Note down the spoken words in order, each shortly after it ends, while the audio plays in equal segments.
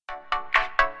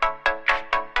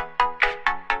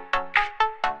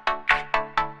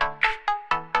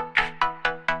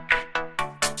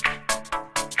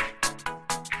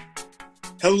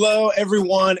Hello,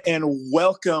 everyone, and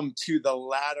welcome to the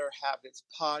Ladder Habits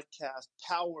podcast,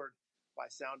 powered by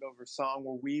Sound Over Song,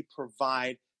 where we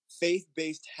provide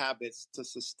faith-based habits to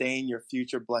sustain your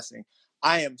future blessing.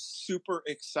 I am super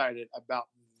excited about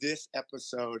this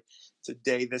episode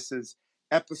today. This is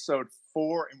episode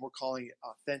 4, and we're calling it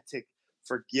Authentic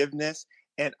Forgiveness.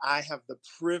 And I have the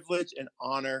privilege and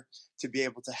honor to be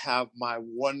able to have my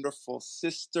wonderful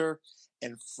sister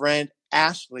and friend,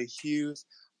 Ashley Hughes,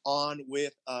 on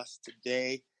with us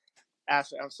today.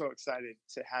 Ashley, I'm so excited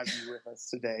to have you with us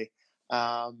today.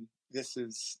 This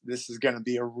is going to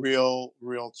be a real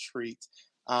treat.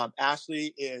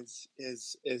 Ashley is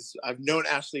I've known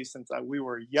Ashley since we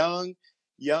were young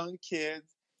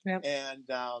kids. Yep. And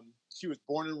she was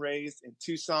born and raised in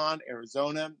Tucson,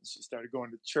 Arizona. She started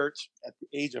going to church at the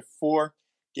age of 4,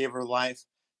 gave her life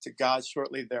to God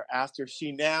shortly thereafter.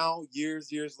 She now,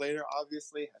 years later,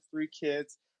 obviously has 3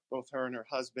 kids. Both her and her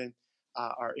husband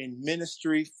are in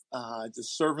ministry,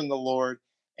 just serving the Lord,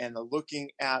 and are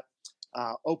looking at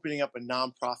opening up a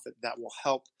nonprofit that will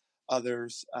help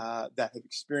others that have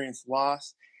experienced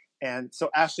loss. And so,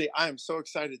 Ashley, I am so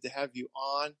excited to have you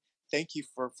on. Thank you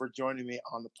for joining me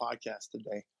on the podcast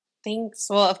today. Thanks.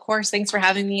 Well, of course, thanks for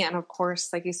having me. And of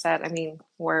course, like you said, I mean,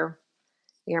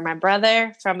 you're my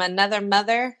brother from another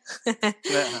mother.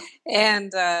 Yeah.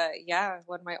 And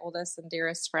one of my oldest and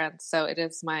dearest friends. So it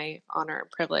is my honor and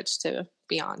privilege to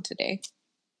be on today.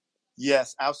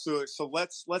 Yes, absolutely. So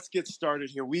let's get started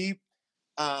here. We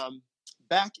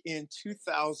back in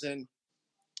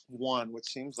 2001, which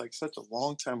seems like such a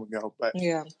long time ago, but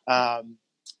yeah.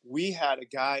 We had a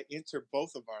guy enter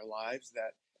both of our lives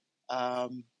that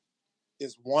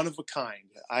is one of a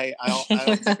kind. I don't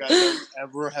think I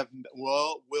ever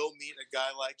will meet a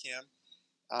guy like him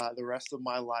the rest of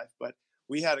my life. But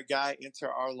we had a guy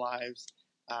enter our lives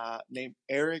named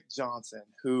Eric Johnson,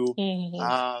 who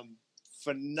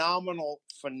phenomenal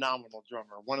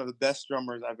drummer, one of the best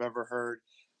drummers I've ever heard.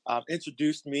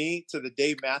 Introduced me to the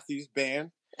Dave Matthews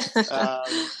Band.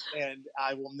 And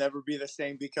I will never be the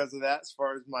same because of that as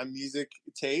far as my music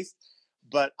taste.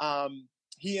 But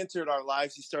he entered our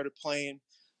lives. He started playing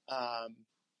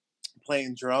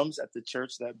drums at the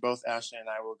church that both Ashley and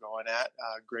I were going at,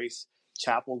 Grace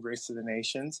Chapel, Grace to the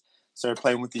Nations. Started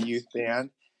playing with the youth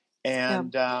band.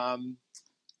 And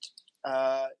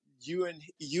you and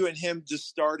him just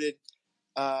started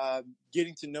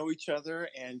getting to know each other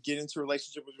and get into a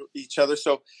relationship with each other.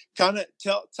 So kind of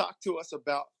talk to us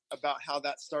about how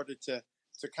that started to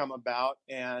come about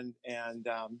and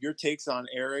your takes on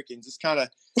Eric and just kind of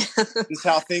just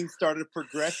how things started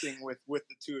progressing with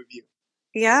the two of you.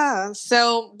 Yeah.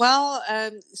 So,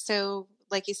 so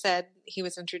like you said, he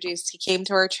was introduced, he came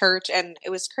to our church, and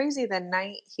it was crazy. The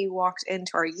night he walked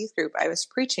into our youth group, I was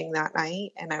preaching that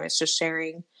night, and I was just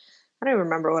sharing, I don't even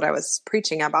remember what I was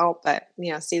preaching about, but,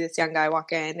 see this young guy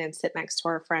walk in and sit next to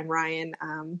our friend Ryan.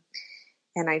 And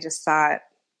I just thought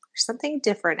there's something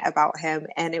different about him.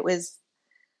 And it was,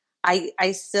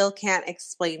 I still can't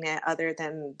explain it other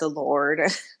than the Lord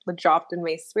dropped in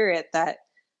my spirit that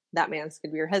man's going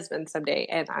to be your husband someday.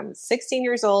 And I'm 16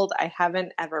 years old. I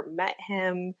haven't ever met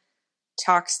him,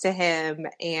 talks to him.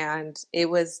 And it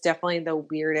was definitely the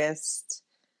weirdest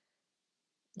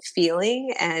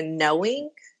feeling and knowing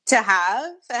to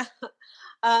have.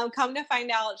 Come to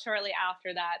find out shortly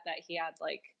after that he had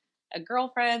like a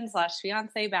girlfriend /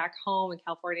 fiance back home in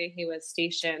California. He was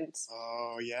stationed.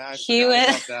 Oh yeah, he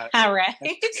was about that. Right.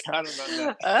 I forgot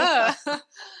about that.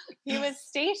 He was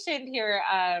stationed here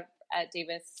at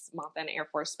Davis-Monthan Air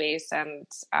Force Base, and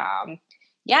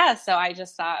so I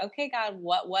just thought, okay, God,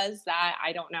 what was that?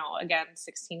 I don't know. Again,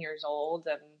 16 years old,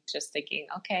 and just thinking,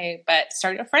 okay, but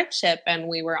started a friendship, and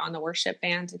we were on the worship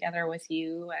band together with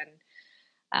you, and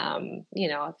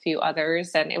a few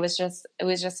others, and it was just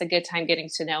a good time getting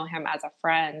to know him as a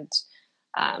friend.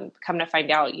 Come to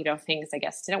find out, things I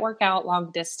guess didn't work out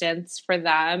long distance for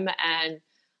them,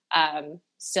 and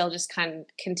still just kind of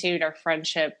continued our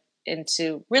friendship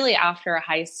into really after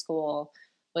high school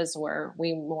was where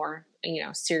we more,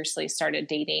 seriously started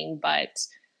dating. But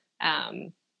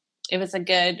it was a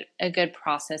good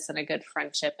process and a good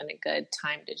friendship and a good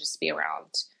time to just be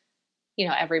around,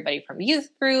 everybody from the youth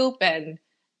group and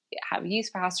have youth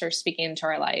pastors speaking into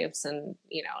our lives. And,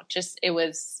 just, it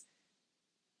was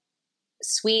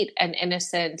sweet and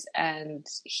innocent. And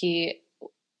he,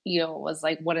 was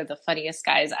like one of the funniest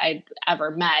guys I'd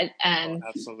ever met, and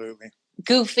absolutely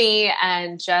goofy,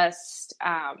 and just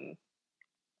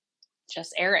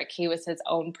Eric. He was his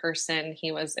own person.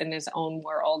 He was in his own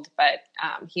world, but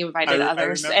he invited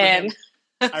others in.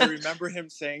 I remember him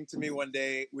saying to me one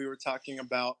day, we were talking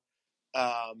about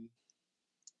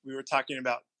we were talking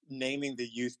about naming the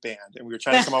youth band, and we were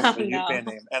trying to come up with a youth band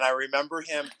name. And I remember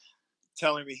him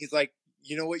telling me, he's like,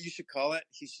 you know what you should call it?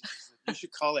 You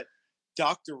should call it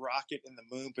Dr. Rocket and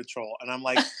the Moon Patrol. And I'm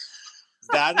like,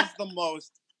 that is the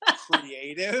most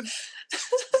creative,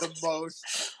 the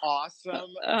most awesome,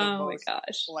 the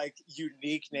most like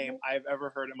unique name I've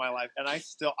ever heard in my life. And I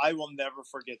will never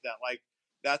forget that. Like,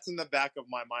 that's in the back of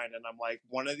my mind. And I'm like,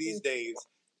 one of these days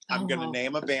I'm going to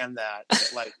name a band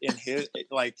that, like, in his,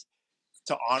 like,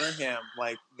 to honor him.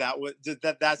 Like,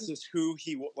 that's just who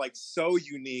he, like, so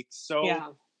unique, so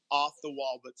off the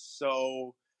wall, but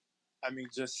so, I mean,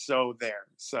 just so there.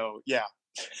 So yeah.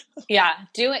 Yeah,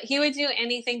 do it. He would do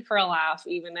anything for a laugh,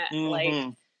 even at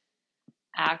like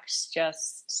acts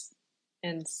just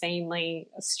insanely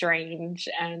strange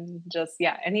and just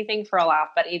anything for a laugh.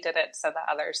 But he did it so that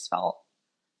others felt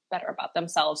better about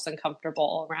themselves and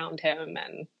comfortable around him.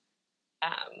 And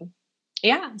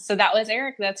so that was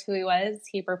Eric. That's who he was.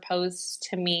 He proposed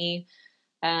to me.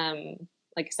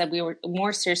 Like I said, we were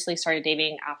more seriously started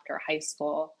dating after high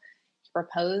school.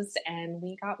 Proposed and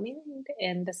we got married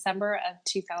in December of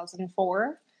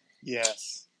 2004.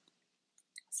 Yes.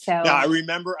 So now I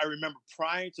remember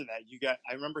prior to that,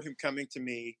 I remember him coming to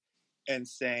me and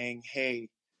saying, hey,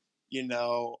 you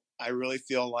know, I really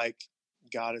feel like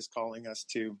God is calling us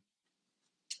to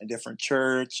a different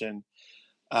church. And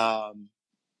I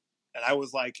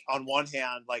was like, on one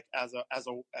hand, like as a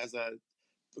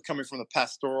coming from the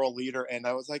pastoral leader, and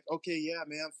I was like, okay, yeah,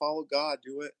 man, follow God,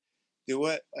 do it,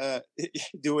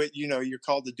 you know, you're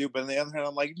called to do. But on the other hand,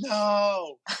 I'm like,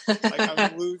 no, like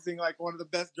I'm losing like one of the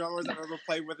best drummers I've ever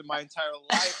played with in my entire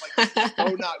life. Like, this is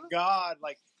so not God.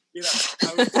 Like, you know,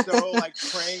 I was so like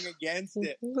praying against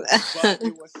it. But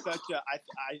it was such I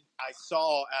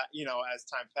saw, you know, as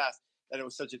time passed, that it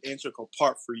was such an integral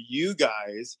part for you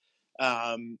guys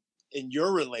in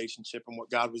your relationship and what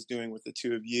God was doing with the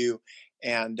two of you.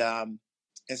 And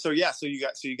so you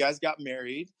guys got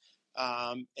married.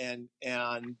 And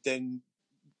then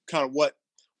kind of what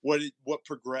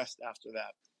progressed after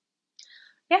that?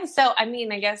 Yeah. So, I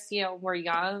mean, I guess, you know, we're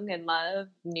young in love,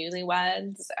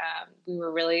 newlyweds. We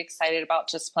were really excited about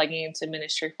just plugging into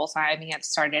ministry full time. He had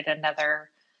started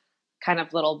another kind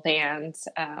of little band,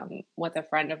 with a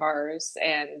friend of ours.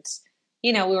 And,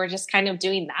 you know, we were just kind of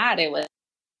doing that. It was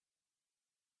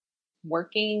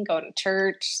working, going to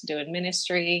church, doing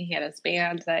ministry. He had his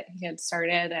band that he had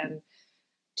started, and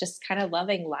just kind of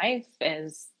loving life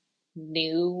as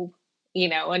new, you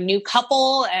know, a new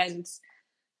couple. And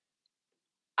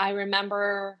I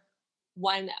remember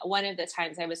one of the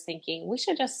times I was thinking we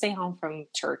should just stay home from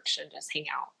church and just hang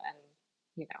out, and,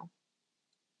 you know,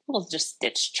 we'll just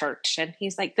ditch church. And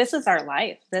he's like, this is our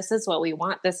life. This is what we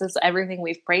want. This is everything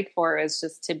we've prayed for, is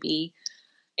just to be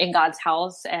in God's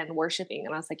house and worshiping.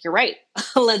 And I was like, you're right.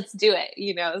 Let's do it.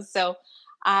 You know? So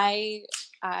I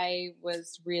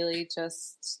was really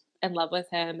just in love with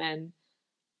him and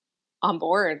on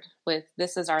board with,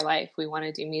 this is our life. We want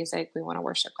to do music. We want to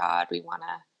worship God. We want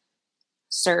to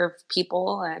serve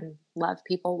people and love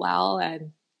people well.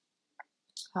 And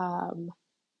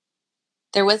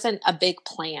there wasn't a big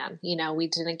plan. You know, we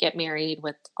didn't get married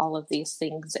with all of these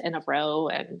things in a row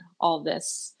and all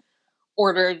this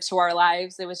ordered to our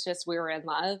lives. It was just, we were in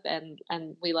love and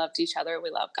we loved each other. We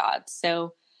loved God.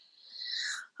 So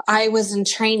I was in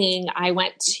training. I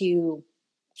went to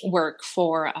work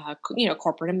for, you know,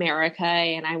 corporate America,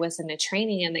 and I was in a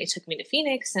training, and they took me to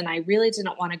Phoenix, and I really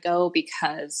didn't want to go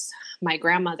because my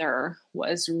grandmother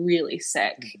was really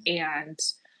sick. And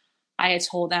I had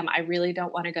told them, I really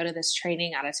don't want to go to this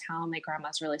training out of town. My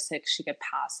grandma's really sick. She could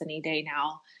pass any day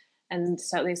now. And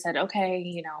so they said, okay,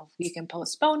 you know, you can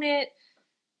postpone it.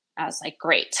 I was like,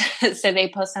 great. So they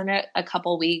postponed it a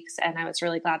couple weeks, and I was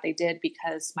really glad they did,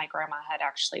 because my grandma had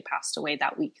actually passed away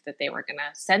that week that they were going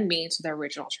to send me to the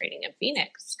original training in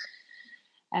Phoenix.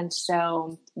 And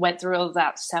so went through all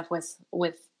that stuff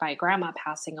with my grandma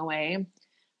passing away.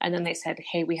 And then they said,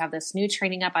 hey, we have this new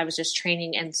training up. I was just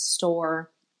training in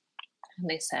store. And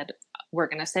they said, we're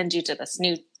going to send you to this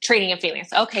new training in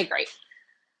Phoenix. Okay, great.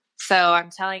 So I'm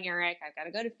telling Eric, I've got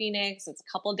to go to Phoenix. It's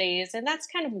a couple days. And that's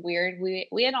kind of weird.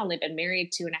 We had only been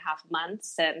married 2.5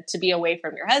 months, and to be away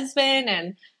from your husband.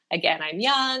 And again, I'm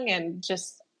young, and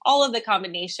just all of the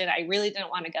combination. I really didn't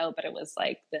want to go, but it was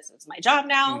like, this is my job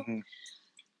now. Mm-hmm.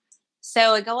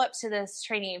 So I go up to this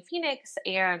training in Phoenix,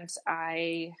 and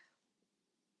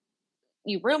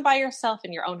you room by yourself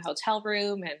in your own hotel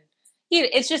room. And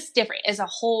it's just different. It's a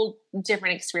whole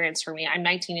different experience for me. I'm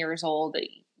 19 years old.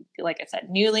 Like I said,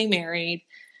 newly married,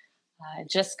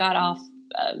 just got off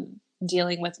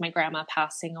dealing with my grandma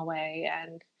passing away.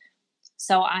 And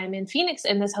So I'm in Phoenix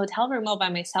in this hotel room all by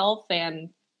myself,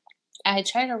 and I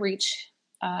try to reach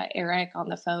Eric on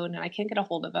the phone, and I can't get a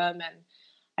hold of him, and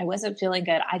I wasn't feeling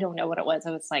good. I don't know what it was. It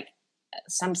was like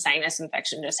some sinus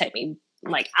infection just hit me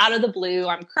like out of the blue.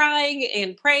 I'm crying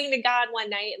and praying to God one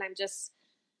night, and I'm just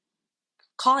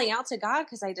calling out to God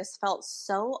because I just felt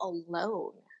so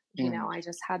alone. You know, I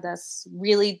just had this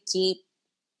really deep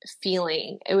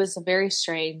feeling. It was very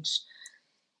strange.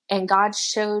 And God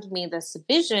showed me this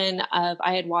vision of,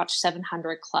 I had watched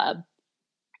 700 Club.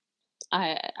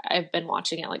 I've been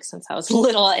watching it like since I was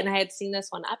little, and I had seen this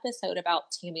one episode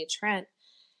about Tammy Trent,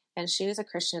 and she was a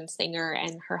Christian singer,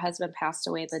 and her husband passed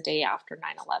away the day after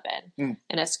 9/11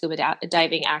 in a scuba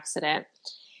diving accident.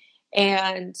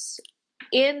 And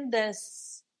in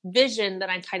this vision that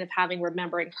I'm kind of having,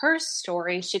 remembering her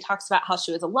story, she talks about how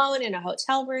she was alone in a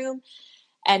hotel room,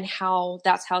 and how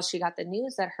that's how she got the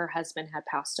news that her husband had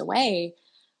passed away,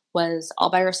 was all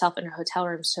by herself in her hotel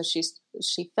room. So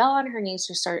she fell on her knees,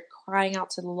 she started crying out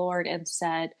to the Lord and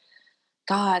said,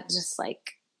 God, just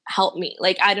like help me.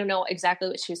 Like, I don't know exactly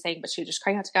what she was saying, but she was just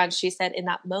crying out to God. She said in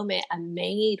that moment, a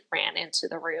maid ran into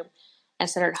the room and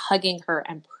started hugging her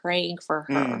and praying for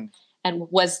her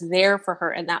and was there for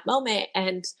her in that moment.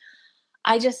 And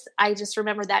I just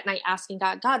remember that night asking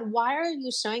God, why are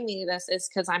you showing me this? Is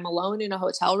because I'm alone in a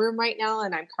hotel room right now,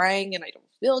 and I'm crying and I don't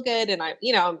feel good, and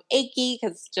I'm achy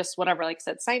because just whatever, like I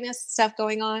said, sinus stuff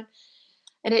going on.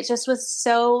 And it just was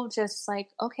so just like,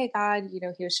 okay, God,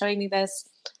 he was showing me this.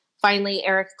 Finally,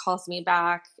 Eric calls me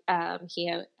back. He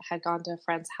had gone to a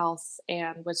friend's house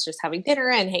and was just having dinner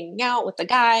and hanging out with the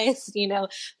guys. The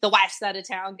wife's out of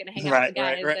town, gonna hang out with the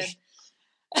guys. Right.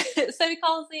 And so he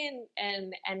calls me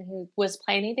and he was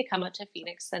planning to come up to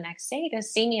Phoenix the next day to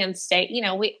see me and stay.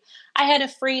 I had a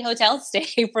free hotel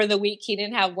stay for the week. He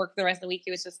didn't have work the rest of the week.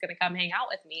 He was just going to come hang out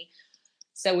with me.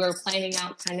 So we were planning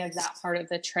out kind of that part of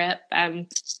the trip.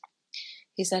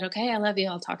 He said, okay, I love you.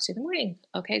 I'll talk to you in the morning.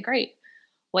 Okay, great.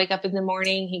 Wake up in the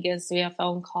morning. He gives me a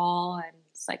phone call and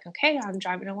it's like, okay, I'm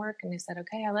driving to work. And he said,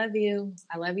 okay, I love you.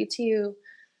 I love you too.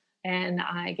 And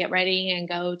I get ready and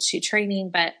go to training.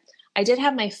 But I did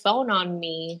have my phone on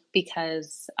me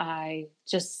because I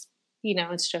just,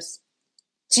 it's just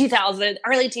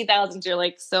early 2000s. You're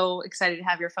like so excited to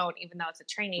have your phone, even though it's a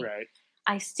training. Right.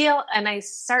 I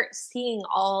start seeing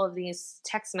all of these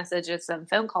text messages and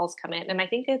phone calls come in. And I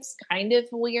think it's kind of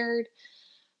weird,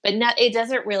 but it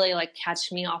doesn't really like catch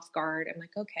me off guard. I'm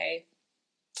like, okay,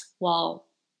 well,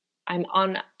 I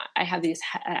have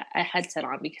a headset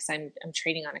on because I'm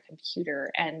training on a computer,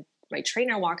 and my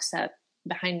trainer walks up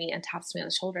behind me and taps me on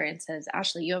the shoulder and says,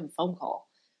 Ashley, you have a phone call.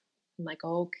 I'm like,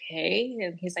 okay.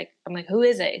 And I'm like, who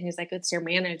is it? And he's like, it's your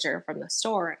manager from the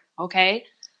store. Okay.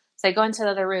 So I go into the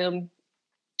other room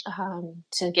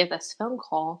to give this phone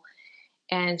call.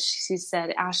 And she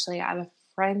said, Ashley, I have a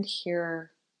friend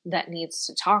here that needs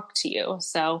to talk to you.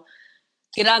 So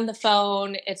get on the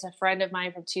phone. It's a friend of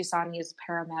mine from Tucson. He's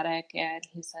a paramedic. And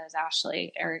he says,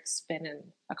 Ashley, Eric's been in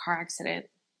a car accident.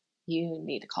 You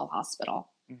need to call the hospital.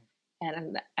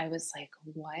 And I was like,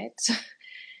 what?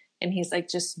 And he's like,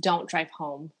 just don't drive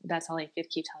home. That's all I could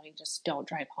keep telling me. Just don't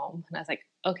drive home. And I was like,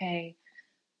 okay.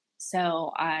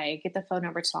 So I get the phone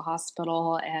number to the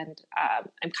hospital, and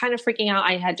I'm kind of freaking out.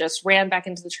 I had just ran back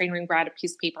into the training room, grabbed a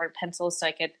piece of paper and pencil so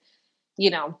I could,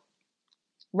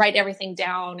 write everything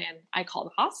down. And I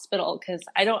called the hospital because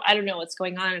I don't know what's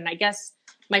going on. And I guess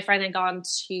my friend had gone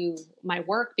to my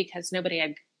work because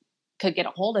nobody could get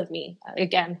a hold of me.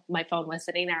 Again, my phone was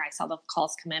sitting there. I saw the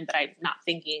calls come in, but I'm not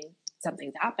thinking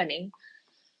something's happening.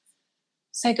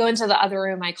 So I go into the other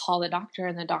room, I call the doctor,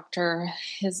 and the doctor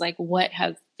is like, what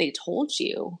have they told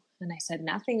you? And I said,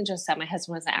 nothing, just that my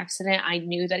husband was in an accident. I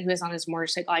knew that he was on his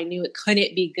motorcycle. I knew it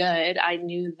couldn't be good. I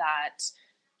knew that,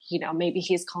 maybe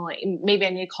he's calling, maybe I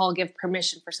need to call, give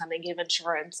permission for something, give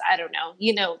insurance. I don't know.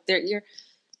 You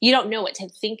don't know what to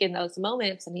think in those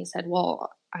moments. And he said,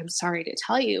 well, I'm sorry to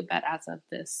tell you, but as of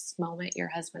this moment, your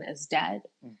husband is dead.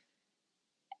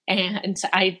 And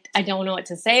I don't know what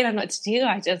to say. I don't know what to do.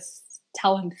 I just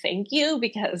tell him thank you,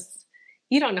 because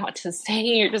you don't know what to say.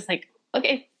 You're just like,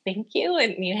 okay, thank you.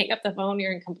 And you hang up the phone,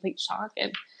 you're in complete shock.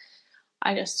 And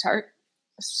I just start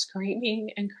screaming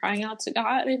and crying out to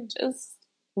God and just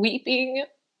weeping.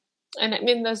 And I'm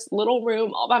in this little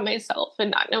room all by myself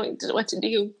and not knowing what to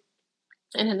do.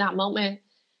 And in that moment,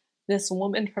 this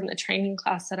woman from the training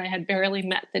class that I had barely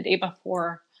met the day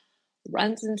before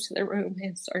runs into the room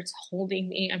and starts holding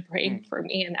me and praying for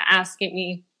me and asking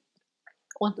me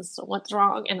what's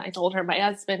wrong. And I told her my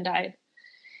husband died.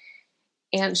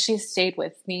 And she stayed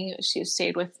with me. She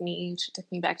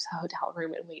took me back to the hotel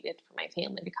room and waited for my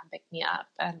family to come pick me up.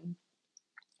 And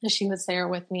She was there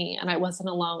with me and I wasn't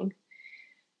alone.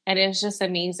 And it was just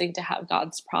amazing to have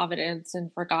God's providence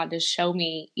and for God to show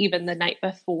me even the night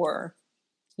before,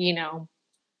 you know,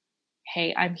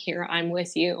 hey, I'm here, I'm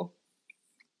with you.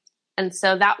 And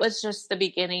so that was just the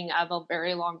beginning of a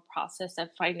very long process of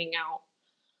finding out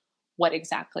what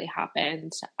exactly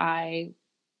happened. I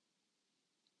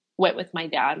went with my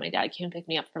dad. My dad came to pick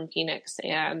me up from Phoenix,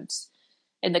 and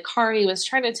in the car, he was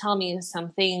trying to tell me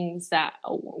some things that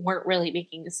weren't really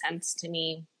making sense to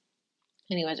me.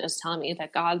 And he was just telling me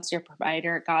that God's your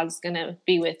provider. God's going to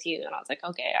be with you. And I was like,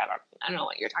 okay, I don't know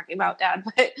what you're talking about, Dad.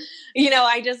 But,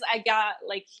 I got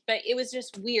like, but it was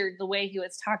just weird the way he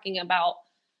was talking about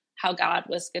how God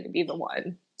was going to be the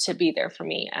one to be there for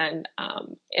me. And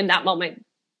in that moment,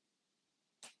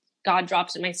 God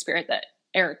dropped in my spirit that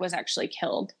Eric was actually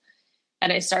killed.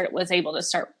 And I was able to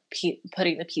start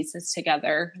putting the pieces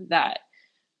together that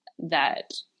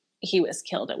he was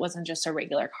killed. It wasn't just a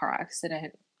regular car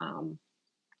accident.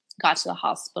 Got to the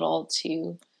hospital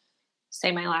to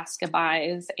say my last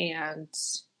goodbyes, and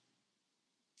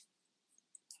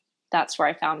that's where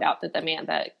I found out that the man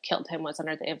that killed him was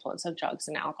under the influence of drugs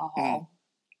and alcohol.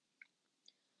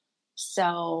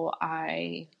 So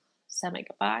I said my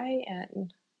goodbye,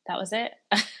 and that was it.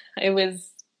 It was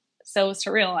so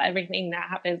surreal, everything that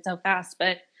happened so fast.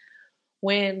 But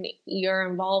when you're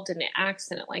involved in an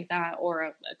accident like that or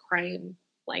a crime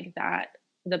like that,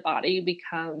 the body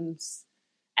becomes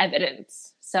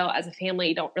evidence. So as a family,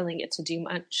 you don't really get to do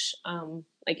much.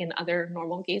 Like in other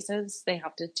normal cases, they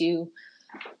have to do,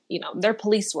 their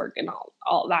police work and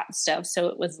all that stuff. So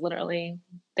it was literally,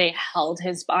 they held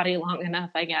his body long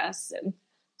enough, I guess. And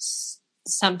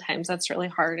sometimes that's really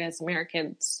hard as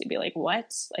Americans to be like,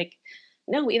 what? Like,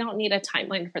 no, we don't need a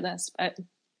timeline for this, but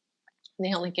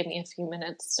they only give me a few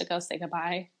minutes to go say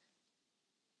goodbye.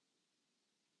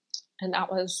 And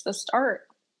that was the start.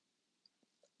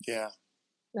 Yeah.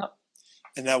 Yep.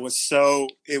 And it was so,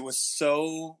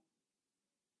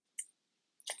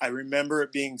 I remember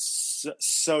it being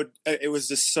so, it was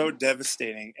just so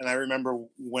devastating. And I remember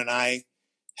when I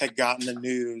had gotten the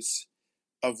news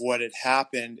of what had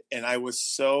happened, and I was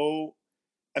so,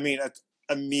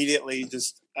 immediately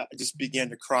just began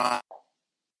to cry.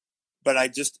 But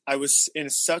I was in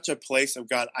such a place of,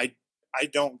 God, I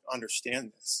don't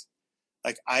understand this.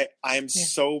 Like I am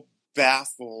so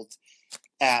baffled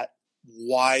at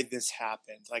why this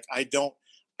happened. Like I don't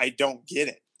get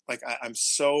it. Like I'm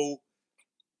so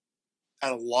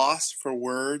at a loss for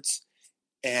words,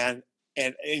 and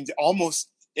almost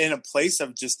in a place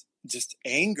of just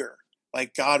anger.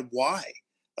 Like, God, why?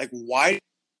 Like, why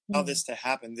allow this to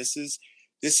happen? This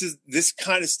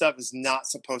kind of stuff is not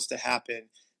supposed to happen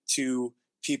to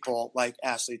people like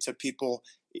Ashley, to people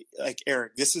like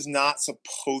Eric. This is not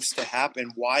supposed to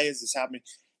happen. Why is this happening?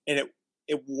 And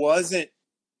it wasn't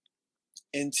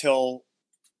until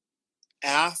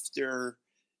after,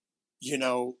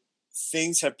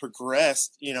 things had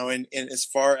progressed, and as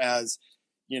far as,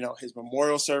 his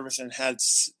memorial service, and had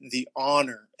the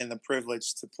honor and the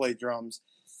privilege to play drums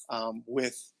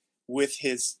with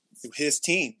his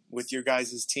team, with your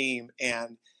guys' team.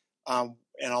 And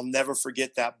I'll never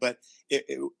forget that. But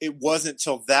it wasn't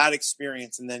till that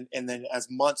experience, and then as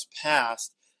months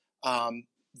passed,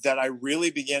 that I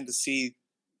really began to see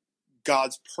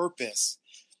God's purpose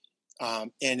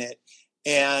in it.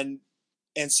 And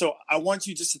so I want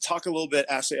you just to talk a little bit,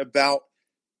 Ashley, about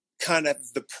kind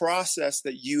of the process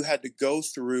that you had to go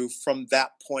through from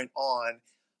that point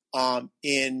on,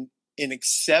 in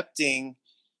accepting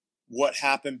what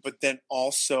happened, but then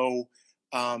also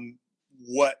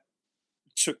what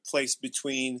took place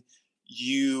between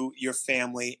you, your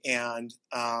family, and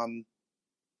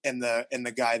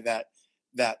the guy that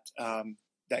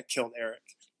killed Eric.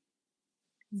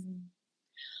 Mm-hmm.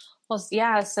 Well,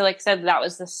 yeah. So like I said, that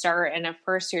was the start. And at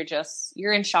first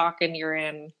you're in shock and you're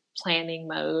in planning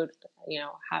mode,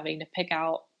 having to pick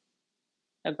out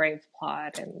a grave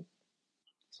plot and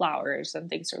flowers and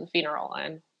things for the funeral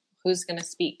and who's going to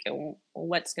speak and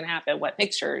what's going to happen, what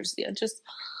pictures, just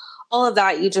all of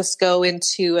that. You just go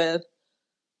into a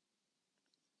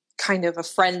kind of a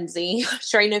frenzy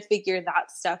trying to figure that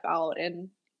stuff out. And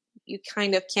you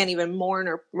kind of can't even mourn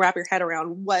or wrap your head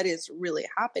around what is really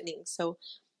happening. So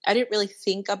I didn't really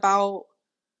think about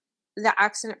the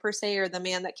accident per se or the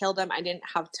man that killed him. I didn't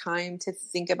have time to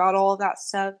think about all of that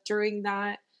stuff during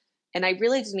that. And I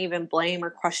really didn't even blame or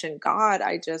question God.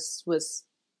 I just was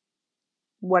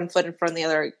one foot in front of the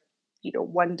other,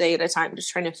 one day at a time, just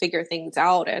trying to figure things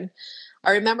out. And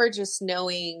I remember just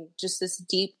knowing, just this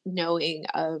deep knowing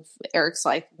of Eric's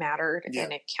life mattered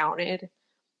and it counted.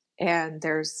 And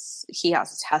he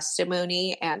has a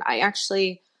testimony. And I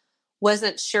actually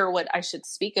wasn't sure what I should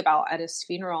speak about at his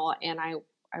funeral. And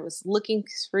I was looking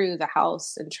through the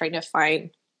house and trying to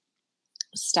find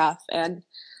stuff. And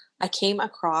I came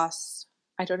across,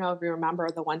 I don't know if you remember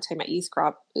the one time at youth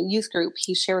group,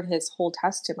 he shared his whole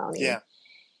testimony. Yeah.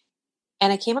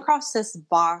 And I came across this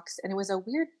box, and it was a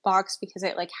weird box because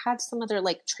it like had some other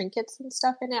like trinkets and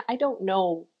stuff in it. I don't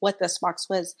know what this box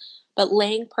was, but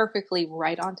laying perfectly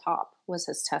right on top was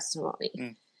his testimony.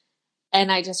 Mm.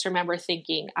 And I just remember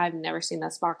thinking, I've never seen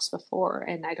this box before,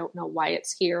 and I don't know why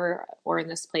it's here or in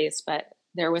this place, but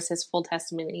there was his full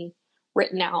testimony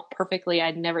written out perfectly.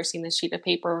 I'd never seen this sheet of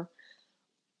paper.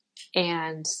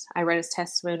 And I read his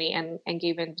testimony and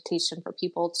gave invitation for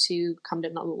people to come to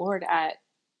know the Lord at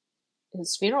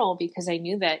his funeral, because I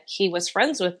knew that he was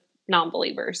friends with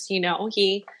non-believers. You know,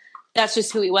 that's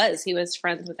just who he was. He was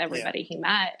friends with everybody he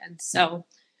met. And so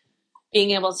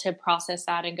being able to process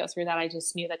that and go through that, I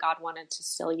just knew that God wanted to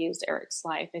still use Eric's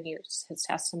life and use his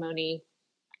testimony.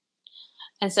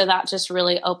 And so that just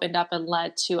really opened up and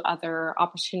led to other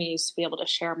opportunities to be able to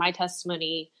share my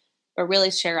testimony, but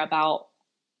really share about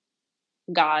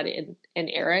God and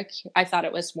Eric. I thought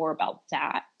it was more about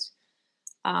that.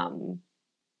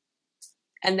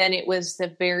 And then it was the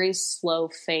very slow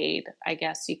fade, I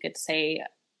guess you could say,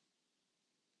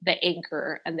 the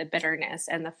anger and the bitterness.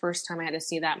 And the first time I had to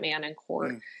see that man in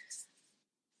court,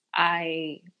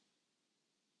 I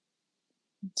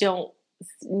don't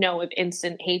know if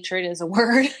instant hatred is a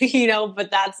word, you know, but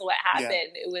that's what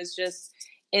happened. Yeah. It was just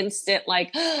instant,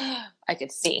 like, I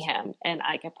could see him and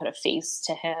I could put a face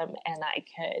to him and I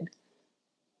could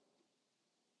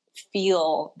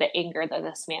feel the anger that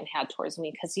this man had towards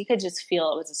me, because you could just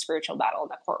feel it was a spiritual battle in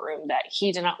the courtroom that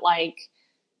he didn't like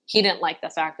the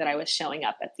fact that I was showing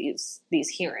up at these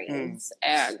hearings.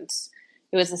 And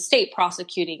it was the state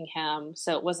prosecuting him,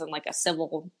 so it wasn't like a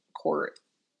civil court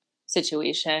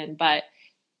situation, but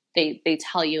they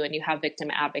tell you, and you have victim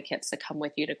advocates that come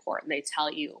with you to court, and they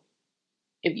tell you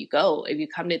if you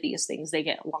come to these things, they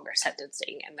get longer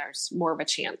sentencing and there's more of a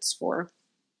chance for,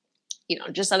 you know,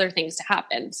 just other things to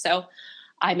happen. So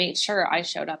I made sure I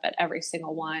showed up at every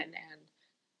single one, and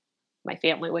my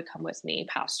family would come with me,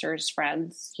 pastors,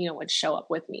 friends, you know, would show up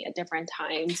with me at different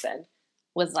times and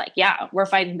was like, yeah, we're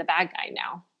fighting the bad guy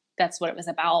now. That's what it was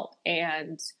about.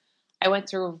 And I went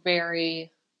through a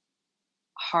very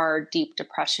hard, deep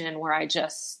depression where I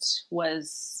just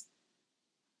was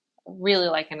really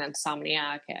like an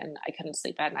insomniac, and I couldn't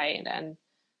sleep at night, and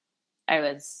I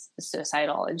was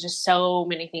suicidal, and just so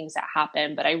many things that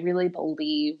happened. But I really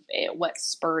believe what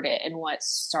spurred it and what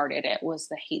started it was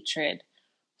the hatred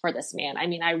for this man. I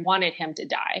mean, I wanted him to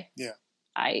die. Yeah.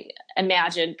 I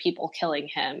imagined people killing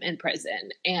him in prison,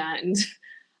 and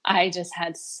I just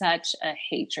had such a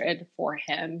hatred for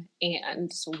him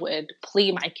and would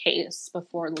plead my case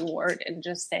before the Lord and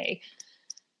just say,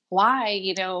 why,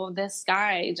 you know, this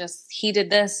guy he did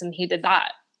this and he did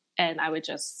that. And I would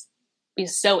just be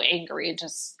so angry,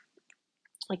 just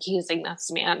accusing this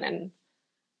man and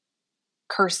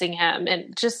cursing him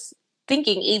and just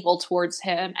thinking evil towards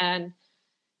him. And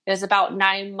it was about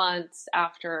 9 months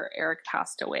after Eric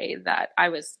passed away that I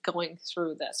was going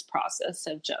through this process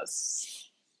of just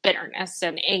bitterness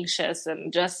and anxious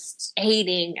and just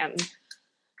hating, and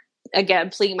again,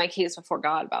 pleading my case before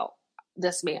God about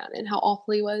this man and how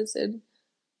awful he was. And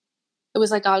it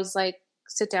was like, God was like,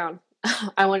 sit down.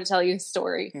 I want to tell you a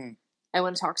story. I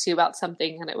want to talk to you about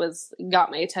something. And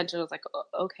got my attention. I was like,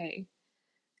 okay.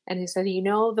 And he said, you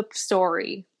know the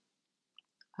story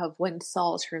of when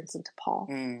Saul turns into Paul?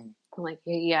 I'm like,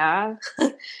 yeah.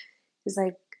 He's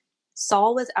like,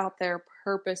 Saul was out there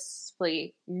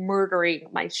purposefully murdering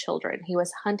my children. He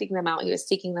was hunting them out. He was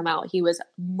seeking them out. He was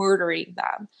murdering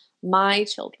them, my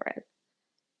children.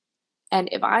 And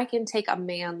if I can take a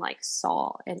man like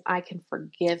Saul and I can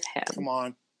forgive him, come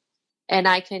on, and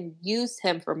I can use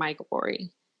him for my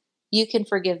glory, you can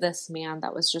forgive this man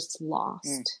that was just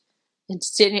lost and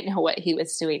didn't know what he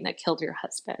was doing, that killed your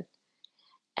husband.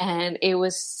 And it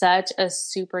was such a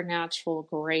supernatural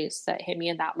grace that hit me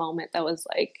in that moment. That was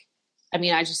like, I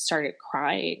mean, I just started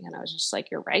crying, and I was just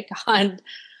like, you're right, God.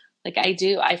 Like,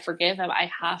 I forgive him.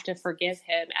 I have to forgive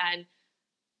him. And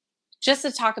just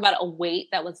to talk about a weight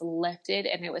that was lifted,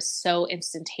 and it was so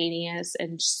instantaneous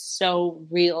and so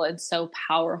real and so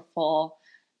powerful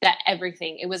that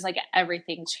it was like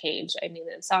everything changed. I mean,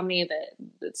 the insomnia,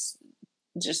 it's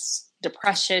just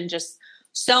depression, just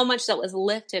so much that was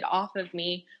lifted off of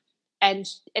me. And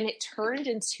it turned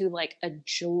into like a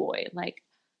joy. Like,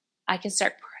 I can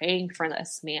start praying for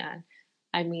this man.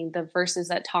 I mean, the verses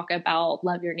that talk about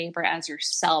love your neighbor as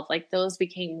yourself, like those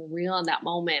became real in that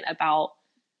moment about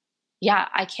yeah,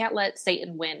 I can't let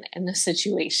Satan win in this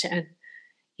situation.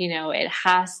 It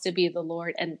has to be the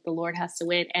Lord, and the Lord has to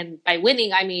win. And by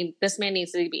winning, I mean, this man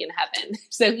needs to be in heaven.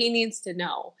 So he needs to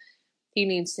know. He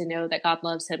needs to know that God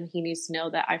loves him. He needs to know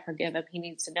that I forgive him. He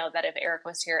needs to know that if Eric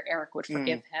was here, Eric would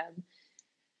forgive him.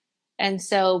 And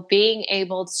so being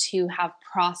able to have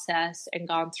processed and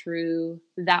gone through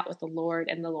that with the Lord,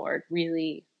 and the Lord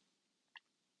really,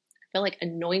 I feel like,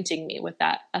 anointing me with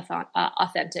that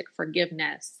authentic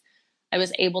forgiveness, I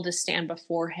was able to stand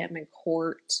before him in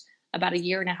court. About 1.5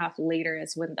 years later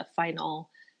is when the final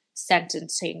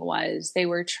sentencing was. They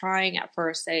were trying at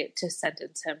first to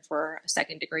sentence him for a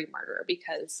 2nd-degree murder,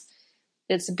 because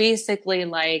it's basically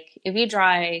like if you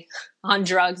die on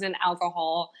drugs and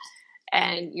alcohol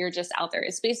and you're just out there,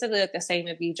 it's basically like the same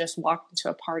if you just walked into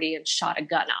a party and shot a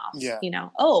gun off. Yeah.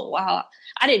 Oh, wow,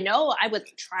 I didn't know I was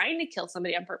trying to kill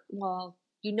somebody. Well,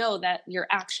 that your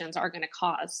actions are going to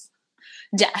cause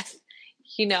death.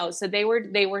 So they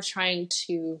were trying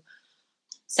to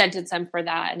sentence him for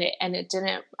that, and it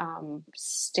didn't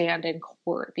stand in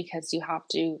court, because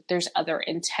there's other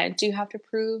intent you have to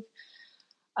prove.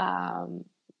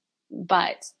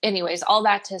 But anyways, all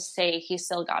that to say, he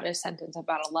still got a sentence of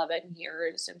about 11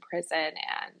 years in prison,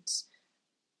 and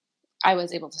I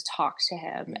was able to talk to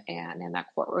him, and in that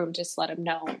courtroom just let him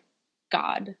know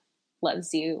God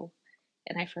loves you,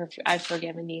 and I've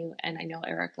forgiven you, and I know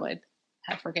Eric would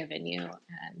have forgiven you.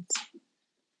 And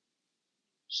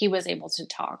he was able to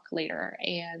talk later.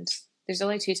 And there's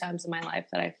only 2 times in my life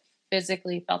that I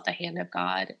physically felt the hand of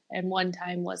God, and one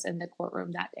time was in the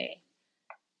courtroom that day.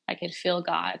 I could feel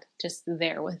God just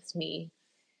there with me.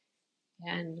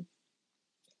 And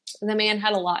the man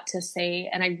had a lot to say,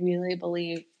 and I really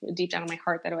believe deep down in my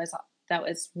heart that that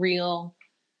was real.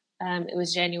 It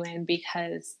was genuine,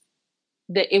 because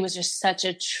it was just such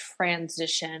a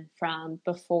transition from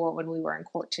before, when we were in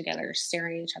court together,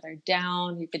 staring each other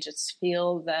down. You could just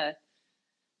feel the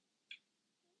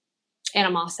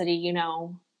animosity,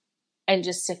 and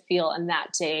just to feel in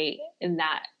that day, in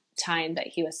that time that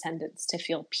he was sentenced, to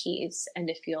feel peace and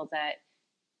to feel that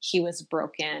he was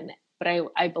broken.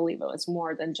 But I believe it was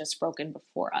more than just broken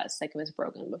before us. Like, it was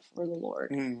broken before the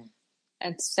Lord.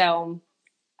 And so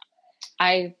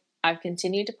I've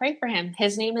continued to pray for him.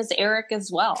 His name is Eric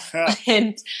as well.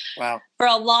 And wow. For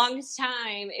a long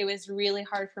time, it was really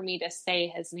hard for me to say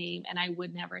his name, and I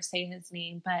would never say his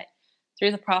name. But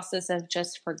through the process of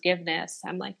just forgiveness,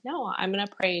 I'm like, no, I'm going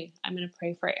to pray. I'm going to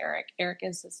pray for Eric. Eric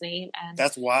is his name. And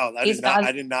that's wild. I did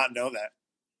not know that.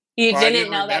 You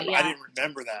didn't know that? Yeah. I didn't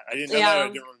remember that. I didn't know that. I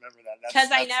didn't remember that. Because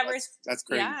that's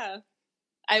crazy. Yeah.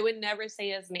 I would never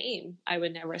say his name.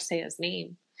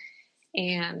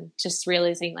 And just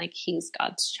realizing, like, he's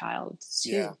God's child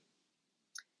too. Yeah.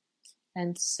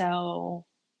 And so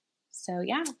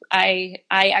yeah, I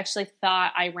actually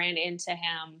thought I ran into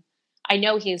him. I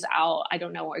know he's out. I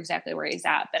don't know exactly where he's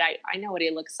at, but I know what he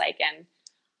looks like. And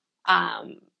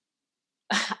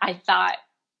I thought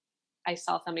I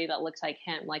saw somebody that looked like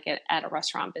him, like at a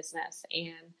restaurant business.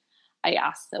 And I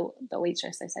asked the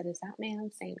waitress, I said, is that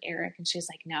man's name Eric? And she's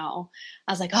like, no.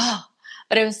 I was like, oh,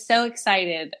 but I was so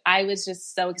excited. I was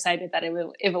just so excited that if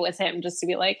it was him, just to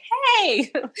be like,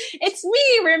 hey, it's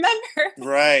me, remember?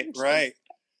 Right.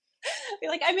 Be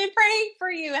like, I've been praying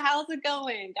for you. How's it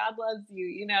going? God loves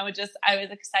you. I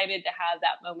was excited to have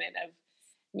that moment of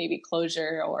maybe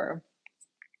closure, or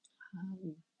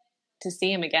to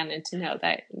see him again, and to know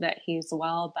that he's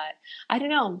well. But I don't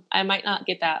know, I might not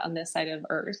get that on this side of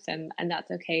earth, and that's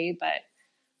okay. But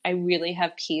I really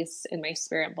have peace in my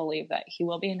spirit and believe that he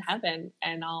will be in heaven,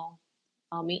 and I'll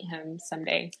meet him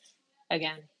someday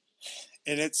again.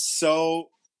 And there's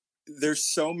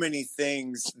so many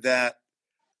things that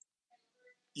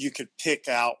you could pick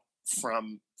out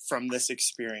from this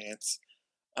experience.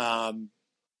 And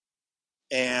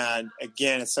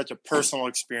again, it's such a personal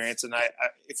experience. And I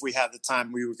if we had the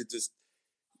time, we could just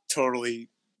totally,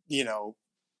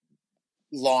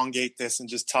 elongate this and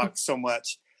just talk so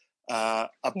much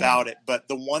about it. But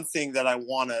the one thing that I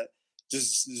want to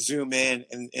just zoom in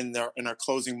our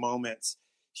closing moments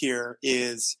here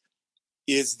is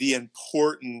the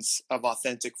importance of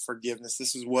authentic forgiveness.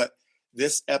 This is what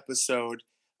this episode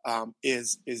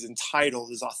is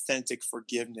entitled, is authentic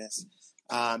forgiveness.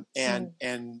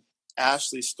 And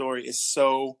Ashley's story is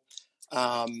so,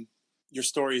 your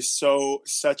story is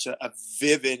such a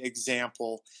vivid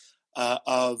example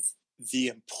of the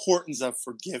importance of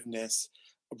forgiveness,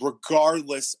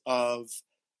 regardless of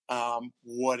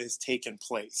what has taken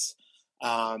place.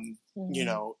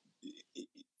 The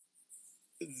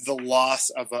loss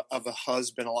of a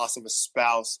husband, a loss of a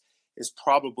spouse, is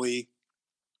probably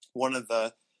one of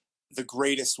the the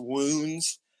greatest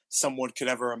wounds someone could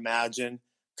ever imagine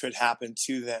could happen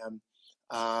to them.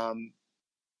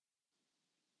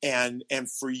 And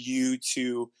for you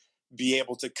to be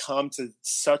able to come to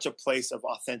such a place of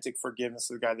authentic forgiveness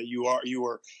of the guy that you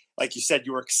were, like you said,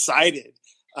 you were excited,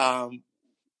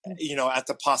 at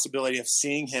the possibility of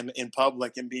seeing him in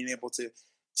public and being able to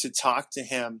talk to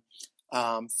him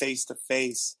face to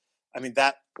face. I mean,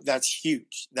 that's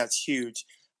huge. That's huge.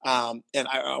 And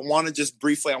I want to just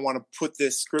briefly, I want to put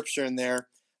this scripture in there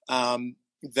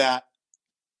that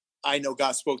I know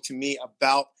God spoke to me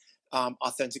about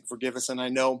authentic forgiveness. And I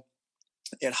know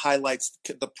it highlights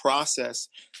the process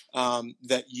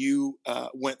that you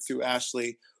went through,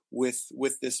 Ashley,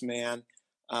 with this man.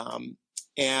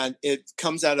 And it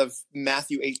comes out of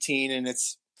Matthew 18, and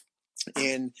it's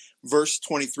in verse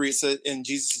 23. It says, and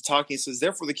Jesus is talking, he says,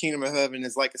 therefore the kingdom of heaven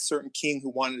is like a certain king who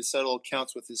wanted to settle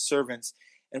accounts with his servants.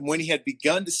 And when he had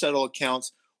begun to settle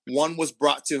accounts, one was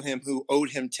brought to him who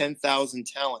owed him 10,000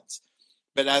 talents.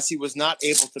 But as he was not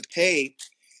able to pay,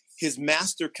 his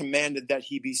master commanded that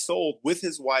he be sold with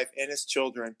his wife and his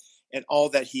children and all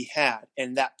that he had,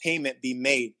 and that payment be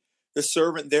made. The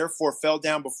servant therefore fell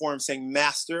down before him, saying,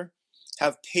 Master,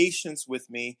 have patience with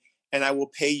me, and I will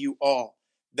pay you all.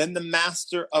 Then the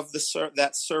master of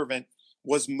that servant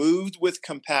was moved with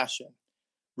compassion,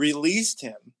 released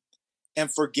him,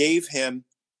 and forgave him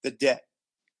the debt.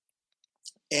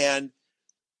 And,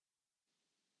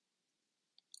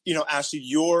 Ashley,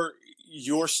 your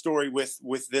story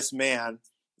with this man,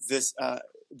 with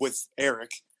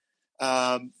Eric,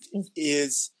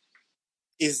 is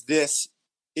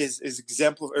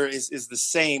exemplar, or is the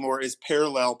same, or is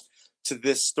parallel to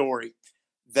this story,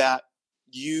 that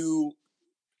you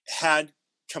had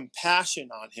compassion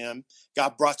on him.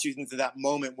 God brought you into that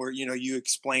moment where, you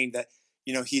explained that,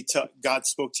 God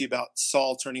spoke to you about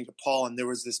Saul turning to Paul. And there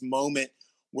was this moment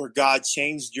where God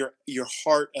changed your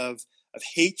heart of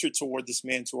hatred toward this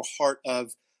man to a heart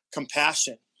of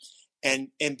compassion.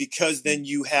 And because then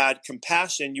you had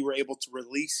compassion, you were able to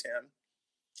release him.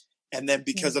 And then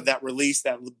because of that release,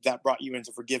 that brought you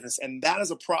into forgiveness. And that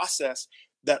is a process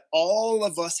that all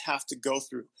of us have to go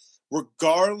through,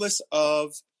 regardless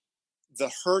of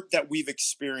the hurt that we've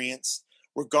experienced,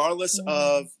 regardless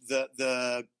of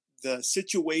the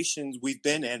situations we've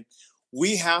been in.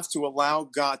 We have to allow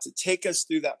God to take us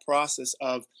through that process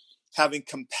of having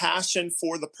compassion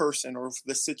for the person or for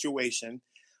the situation,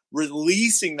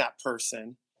 releasing that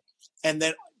person, and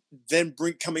then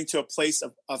coming to a place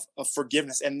of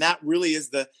forgiveness. And that really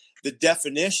is the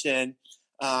definition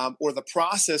or the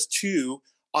process to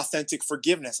authentic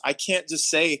forgiveness. I can't just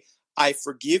say, I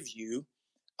forgive you,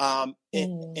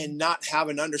 and not have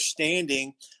an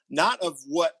understanding, not of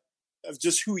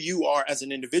just who you are as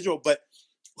an individual, but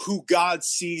who God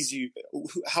sees you,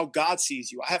 how God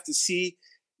sees you. I have to see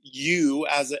you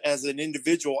as an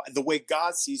individual the way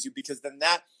God sees you, because then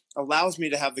that allows me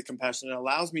to have the compassion. It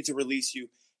allows me to release you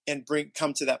and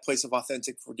come to that place of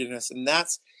authentic forgiveness. And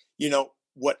that's,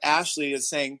 what Ashley is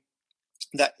saying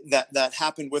that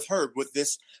happened with her, with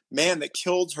this man that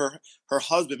killed her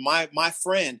husband, my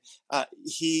friend.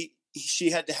 She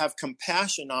had to have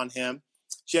compassion on him.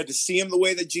 She had to see him the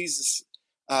way that Jesus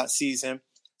sees him,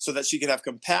 so that she could have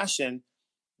compassion,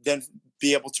 then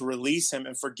be able to release him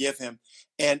and forgive him.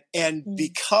 And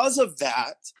because of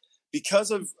that, because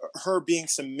of her being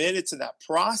submitted to that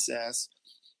process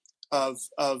of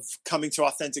coming to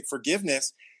authentic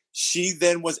forgiveness, she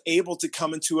then was able to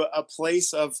come into a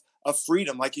place of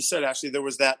freedom. Like you said, Ashley, there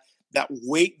was that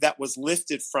weight that was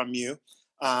lifted from you.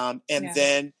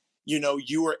 Then,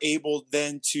 you were able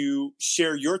then to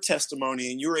share your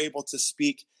testimony, and you were able to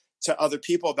speak to other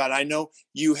people about it. I know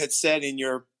you had said in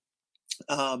your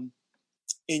bio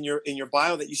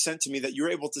that you sent to me that you were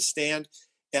able to stand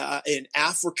in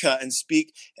Africa and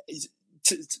speak.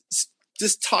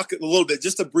 Just talk a little bit,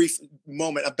 just a brief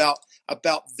moment about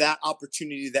that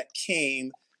opportunity that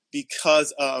came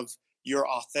because of your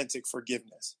authentic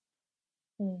forgiveness.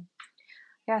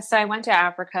 Yeah, so I went to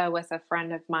Africa with a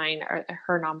friend of mine, or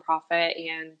her nonprofit,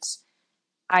 and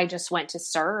I just went to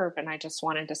serve, and I just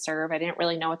wanted to serve. I didn't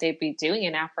really know what they'd be doing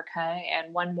in Africa.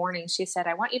 And one morning she said,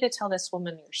 I want you to tell this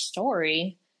woman your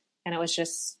story. And it was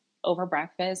just over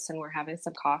breakfast, and we're having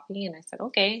some coffee. And I said,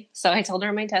 okay. So I told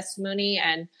her my testimony,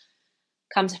 and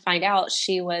come to find out,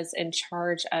 she was in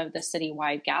charge of the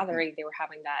citywide gathering they were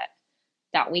having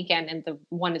that weekend. And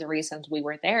one of the reasons we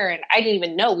were there, and I didn't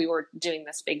even know we were doing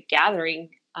this big gathering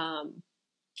in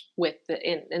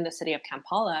the city of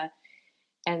Kampala.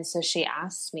 And so she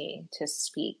asked me to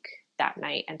speak that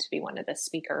night and to be one of the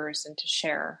speakers and to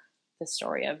share the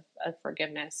story of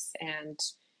forgiveness. And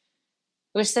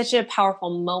was such a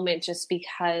powerful moment, just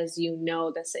because,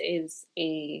 this is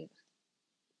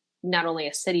not only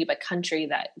a city, but country,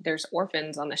 that there's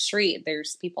orphans on the street,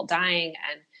 there's people dying,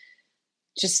 and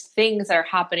just things that are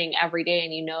happening every day.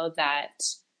 And that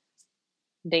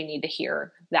they need to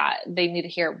hear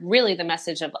really the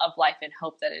message of life and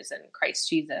hope that is in Christ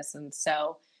Jesus. And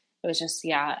so it was just,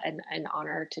 an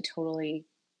honor to totally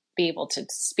be able to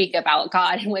speak about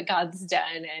God and what God's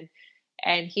done.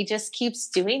 And he just keeps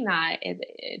doing that.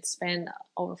 It's been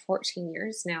over 14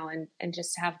 years now. And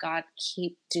just to have God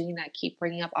keep doing that, keep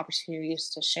bringing up opportunities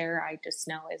to share, I just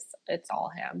know it's all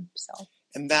him. So.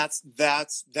 And that's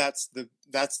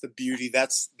the beauty.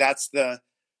 That's the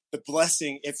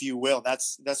blessing, if you will.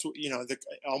 That's what,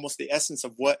 almost the essence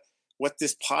of what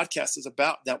this podcast is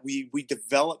about, that we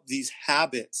develop these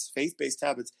habits, faith-based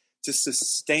habits, to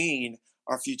sustain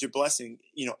our future blessing.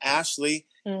 Ashley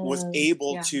was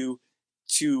able to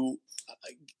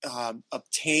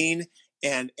obtain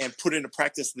and put into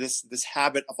practice this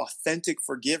habit of authentic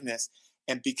forgiveness.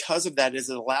 And because of that, is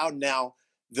it allowed now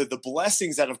the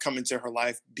blessings that have come into her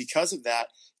life because of that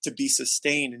to be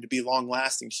sustained and to be long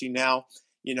lasting. She now,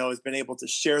 has been able to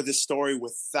share this story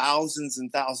with thousands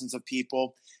and thousands of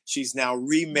people. She's now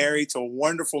remarried to a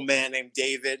wonderful man named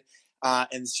David,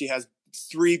 and she has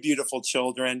 3 beautiful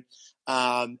children,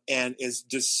 and is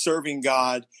just serving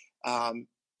God,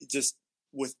 just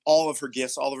with all of her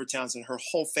gifts, all of her talents, and her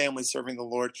whole family serving the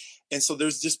Lord. And so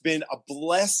there's just been a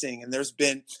blessing, and there's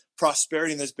been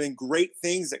prosperity, and there's been great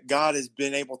things that God has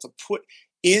been able to put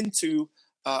into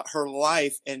her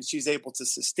life, and she's able to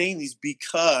sustain these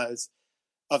because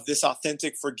of this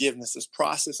authentic forgiveness, this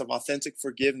process of authentic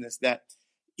forgiveness that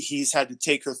he's had to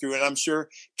take her through, and I'm sure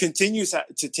continues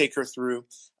to take her through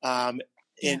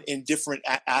in different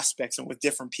aspects and with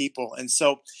different people. And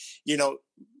so,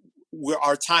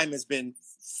 our time has been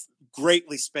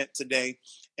greatly spent today,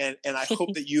 and I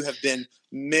hope that you have been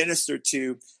ministered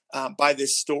to by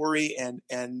this story and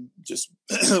just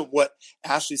what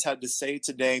Ashley's had to say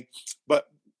today. But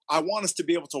I want us to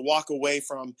be able to walk away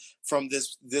from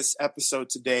this episode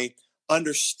today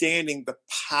understanding the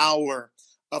power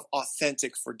of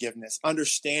authentic forgiveness,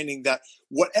 understanding that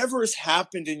whatever has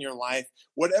happened in your life,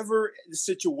 whatever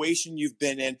situation you've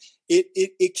been in,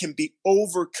 it can be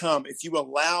overcome if you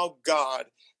allow God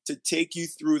to take you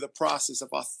through the process of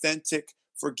authentic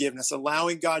forgiveness,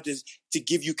 allowing God to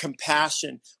give you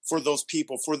compassion for those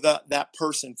people, for that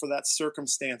person, for that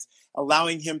circumstance,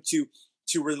 allowing him to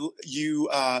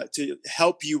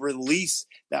help you release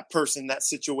that person, that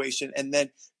situation, and then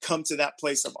come to that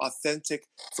place of authentic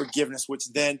forgiveness,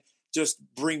 which then just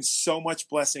brings so much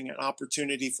blessing and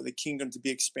opportunity for the kingdom to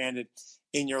be expanded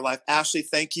in your life. Ashley,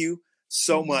 thank you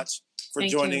so much for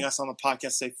joining us on the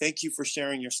podcast today. Thank you for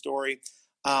sharing your story.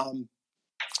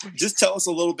 Just tell us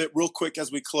a little bit real quick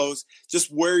as we close, just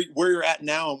where you're at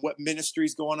now and what ministry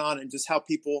is going on, and just how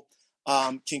people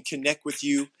can connect with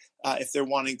you if they're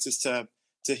wanting just to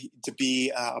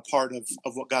be a part of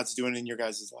what God's doing in your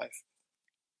guys' life.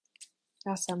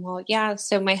 Awesome. Well,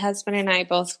 so my husband and I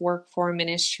both work for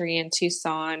ministry in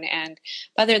Tucson. And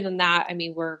other than that,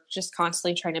 we're just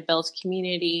constantly trying to build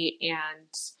community,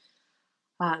 and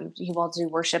you will do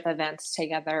worship events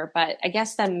together. But I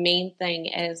guess the main thing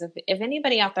is if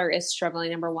anybody out there is struggling,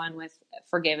 number one, with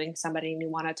forgiving somebody and you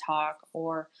want to talk,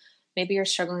 or maybe you're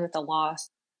struggling with a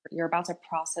loss, you're about to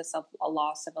process a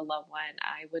loss of a loved one,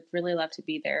 I would really love to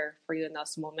be there for you in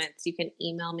those moments. You can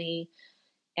email me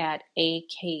at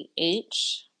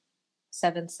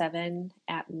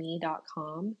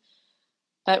akh77@me.com.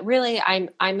 But really, I'm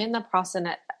in the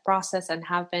process and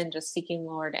have been just seeking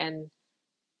Lord and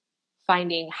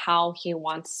finding how he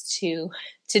wants to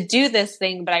do this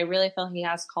thing. But I really feel he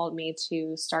has called me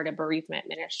to start a bereavement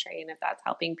ministry, and if that's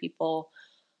helping people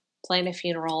plan a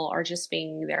funeral, or just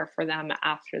being there for them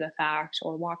after the fact,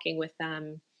 or walking with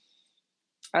them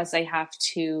as they have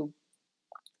to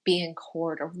be in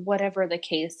court, or whatever the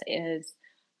case is,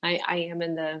 I am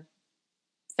in the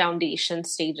foundation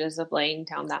stages of laying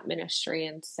down that ministry.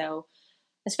 And so,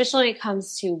 especially when it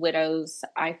comes to widows,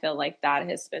 I feel like that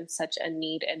has been such a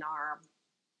need in our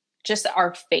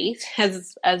faith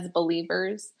as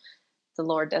believers. The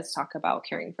Lord does talk about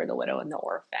caring for the widow and the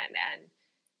orphan, and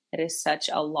it is such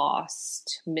a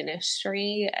lost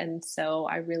ministry. And so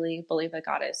I really believe that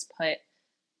God has put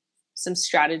some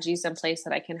strategies in place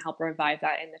that I can help revive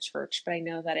that in the church. But I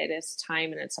know that it is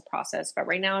time and it's a process. But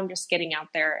right now I'm just getting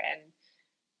out there and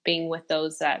being with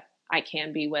those that I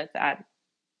can be with at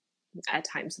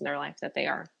times in their life that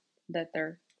they're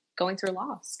going through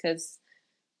loss, because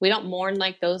we don't mourn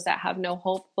like those that have no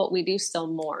hope, but we do still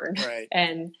mourn. Right.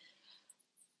 And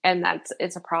and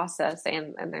it's a process,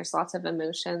 and there's lots of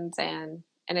emotions, and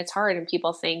it's hard, and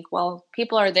people think, well,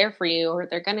 people are there for you, or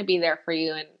they're going to be there for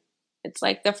you, and it's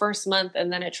like the first month,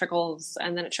 and then it trickles,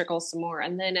 some more,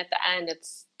 and then at the end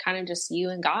it's kind of just you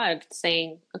and God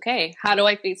saying, okay, how do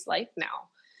I face life now?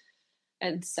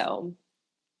 And so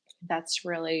that's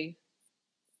really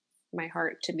my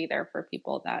heart, to be there for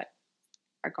people that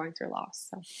are going through loss.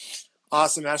 So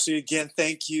awesome, Ashley. Again,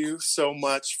 thank you so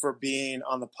much for being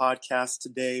on the podcast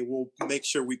today. We'll make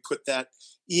sure we put that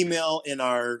email in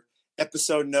our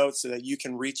episode notes so that you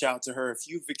can reach out to her if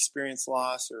you've experienced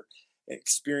loss or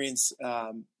experienced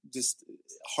just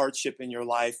hardship in your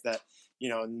life that,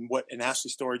 and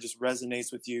Ashley's story just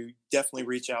resonates with you. Definitely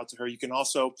reach out to her. You can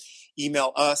also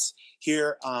email us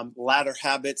here,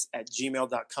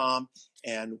 ladderhabits@gmail.com,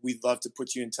 and we'd love to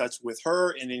put you in touch with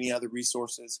her and any other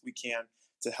resources we can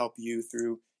to help you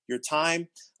through your time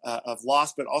of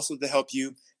loss, but also to help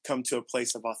you come to a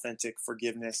place of authentic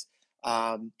forgiveness.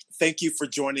 Thank you for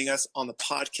joining us on the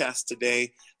podcast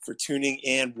today, for tuning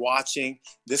in, watching.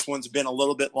 This one's been a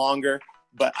little bit longer,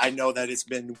 but I know that it's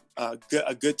been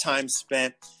a good time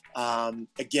spent.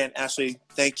 Again, Ashley,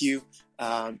 thank you.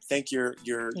 Thank your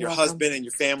husband and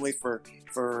your family for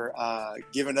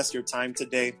giving us your time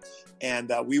today.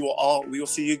 And we will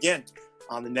see you again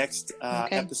on the next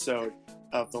episode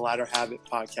of the Ladder Habit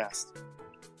podcast.